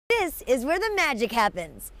This is where the magic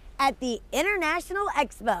happens, at the International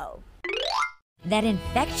Expo. That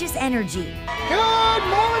infectious energy. Good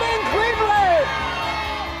morning, Cleveland!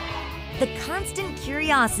 The constant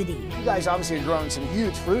curiosity. You guys obviously are growing some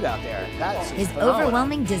huge fruit out there. That's His phenomenal.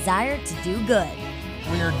 overwhelming desire to do good.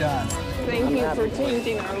 We are done. Thank you for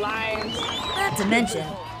changing our lives. Not to mention,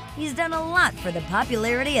 he's done a lot for the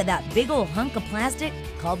popularity of that big old hunk of plastic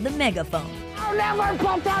called the megaphone. I'll never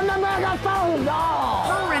put down the megaphone, no!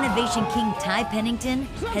 Home renovation king Ty Pennington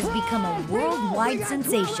has become a worldwide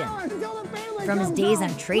sensation. From his days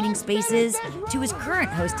on Trading Spaces to his current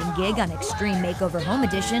hosting gig on Extreme Makeover Home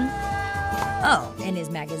Edition. Oh, and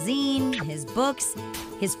his magazine, his books,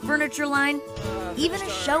 his furniture line, even a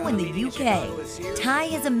show in the UK. Ty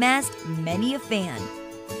has amassed many a fan.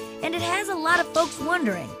 And it has a lot of folks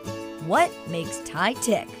wondering, what makes Ty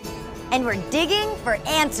tick? And we're digging for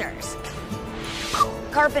answers.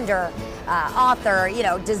 Carpenter, author,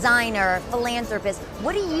 designer, philanthropist.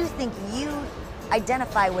 What do you think you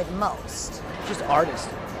identify with most? Just artist.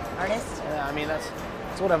 Artist? Yeah, I mean, that's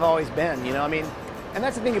what I've always been, I mean, and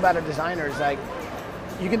that's the thing about a designer is like,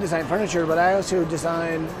 you can design furniture, but I also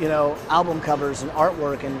design, album covers and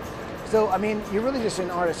artwork. And so, I mean, you're really just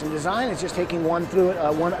an artist, and design is just taking one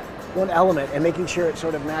element and making sure it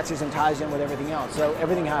sort of matches and ties in with everything else. So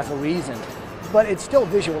everything has a reason. But it's still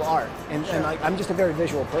visual art, and like, I'm just a very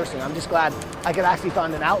visual person. I'm just glad I could actually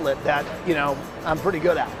find an outlet that, I'm pretty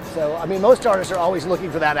good at. So, I mean, most artists are always looking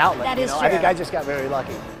for that outlet. That is true. I think I just got very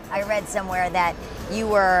lucky. I read somewhere that you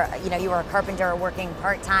were a carpenter working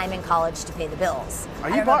part-time in college to pay the bills. Are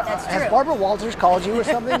you has Barbara Walters called you or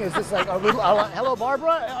something? Is this like, hello,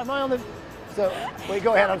 Barbara? Am I on the... So, wait,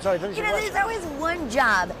 go ahead. I'm sorry. Finish your question. There's always one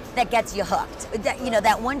job that gets you hooked.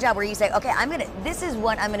 That one job where you say, okay, this is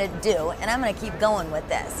what I'm gonna do, and I'm gonna keep going with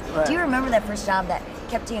this. Right. Do you remember that first job that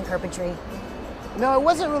kept you in carpentry? No, it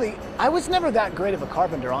wasn't really. I was never that great of a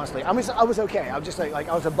carpenter, honestly. I was okay. I was just like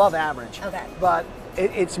I was above average. Okay. But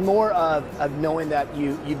it's more of knowing that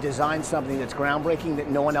you've designed something that's groundbreaking that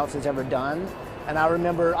no one else has ever done. And I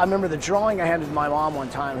remember the drawing I handed to my mom one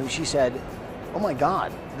time, who she said, "Oh my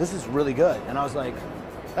God, this is really good." And I was like,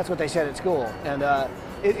 "That's what they said at school." And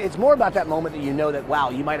it's more about that moment that that, wow,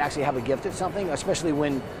 you might actually have a gift at something, especially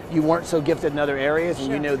when you weren't so gifted in other areas,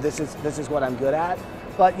 and sure. this is what I'm good at.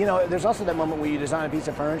 But there's also that moment where you design a piece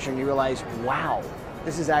of furniture and you realize, wow,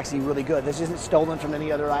 this is actually really good. This isn't stolen from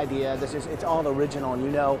any other idea. It's all original,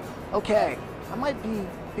 and okay, I might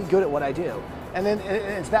be good at what I do. And then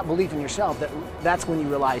it's that belief in yourself that's when you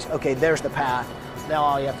realize, okay, there's the path. Now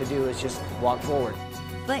all you have to do is just walk forward.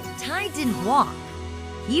 But Ty didn't walk.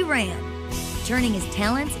 He ran, turning his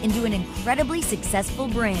talents into an incredibly successful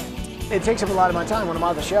brand. It takes up a lot of my time when I'm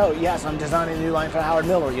on the show. Yes, I'm designing a new line for Howard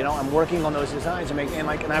Miller. I'm working on those designs and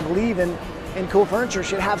I believe in cool furniture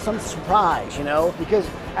should have some surprise, because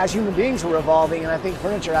as human beings we're evolving, and I think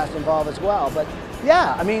furniture has to evolve as well. But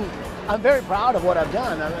yeah, I mean, I'm very proud of what I've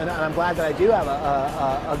done, and I'm glad that I do have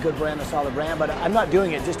a good brand, a solid brand, but I'm not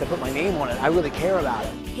doing it just to put my name on it. I really care about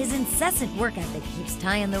it. His incessant work ethic keeps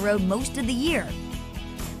Ty on the road most of the year.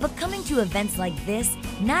 But coming to events like this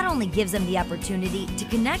not only gives him the opportunity to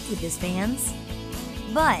connect with his fans,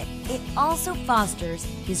 but it also fosters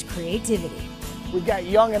his creativity. We've got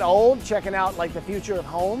young and old checking out like the future of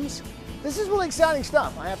homes. This is really exciting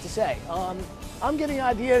stuff, I have to say. I'm getting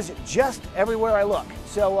ideas just everywhere I look.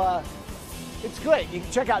 So it's great. You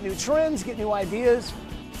can check out new trends, get new ideas.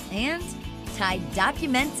 And Ty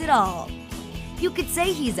documents it all. You could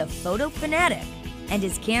say he's a photo fanatic, and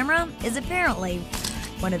his camera is apparently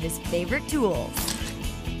one of his favorite tools.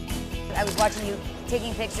 I was watching you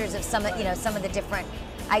taking pictures of some of the different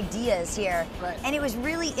ideas here, right. And it was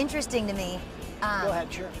really interesting to me. Go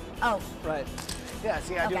ahead, sure. Oh. Right. Yeah,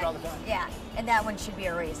 see, I do it all the time. Yeah, and that one should be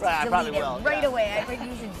erased. Right, I probably Delete will. it right Yeah. away. I think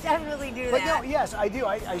you should definitely do but that. No, yes, I do.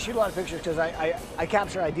 I shoot a lot of pictures because I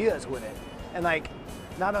capture ideas with it. And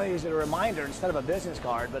not only is it a reminder instead of a business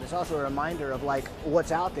card, but it's also a reminder of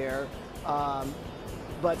what's out there.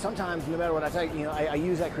 But sometimes, no matter what I tell you, I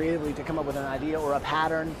use that creatively to come up with an idea or a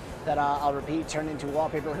pattern that I'll repeat, turn into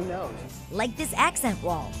wallpaper, who knows? Like this accent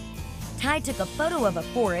wall. Ty took a photo of a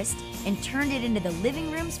forest and turned it into the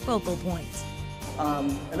living room's focal point.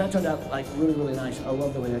 And that turned out really, really nice. I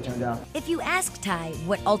love the way that turned out. If you ask Ty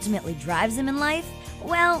what ultimately drives him in life,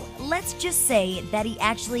 well, let's just say that he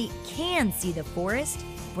actually can see the forest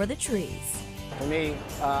for the trees. For me,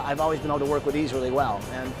 I've always been able to work with these really well.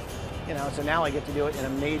 And so now I get to do it in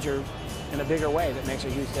a bigger way that makes a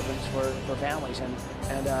huge difference for families,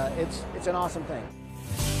 and it's an awesome thing.